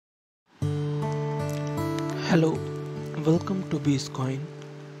Hello, welcome to Bitcoin.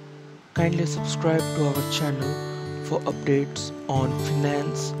 Kindly subscribe to our channel for updates on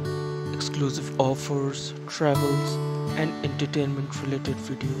finance, exclusive offers, travels, and entertainment related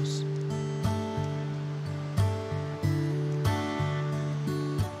videos.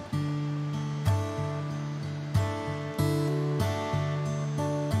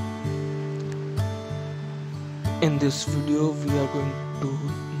 In this video, we are going to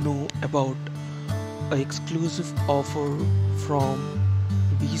know about an exclusive offer from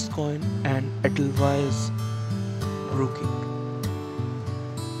Bitcoin and EDELWEISS Brokerage.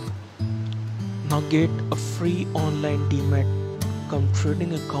 Now get a free online Demat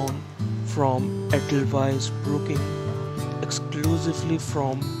trading account from EDELWEISS Brokerage exclusively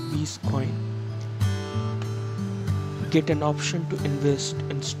from Bitcoin. Get an option to invest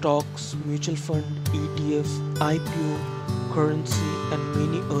in stocks, mutual fund, ETF, IPO, currency, and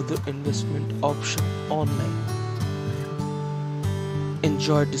many other investment options online.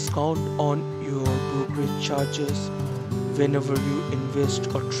 Enjoy discount on your brokerage charges whenever you invest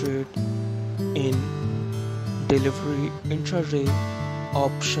or trade in delivery, intraday,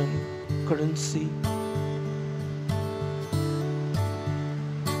 option, currency.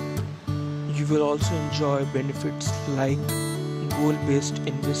 You will also enjoy benefits like goal-based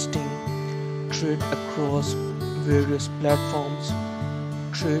investing, trade across various platforms,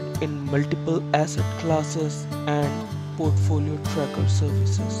 trade in multiple asset classes, and portfolio tracker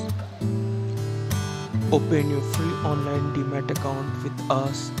services. Open your free online Demat account with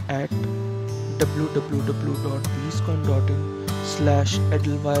us at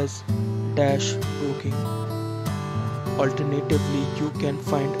www.bitcoin.in/edelweiss-broking. Alternatively, you can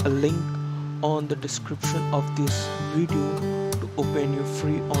find a link on the description of this video to open your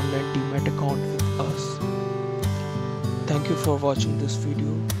free online Demat account with us. Thank you for watching this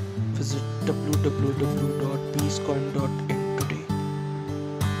video. Visit www.bitcoin.in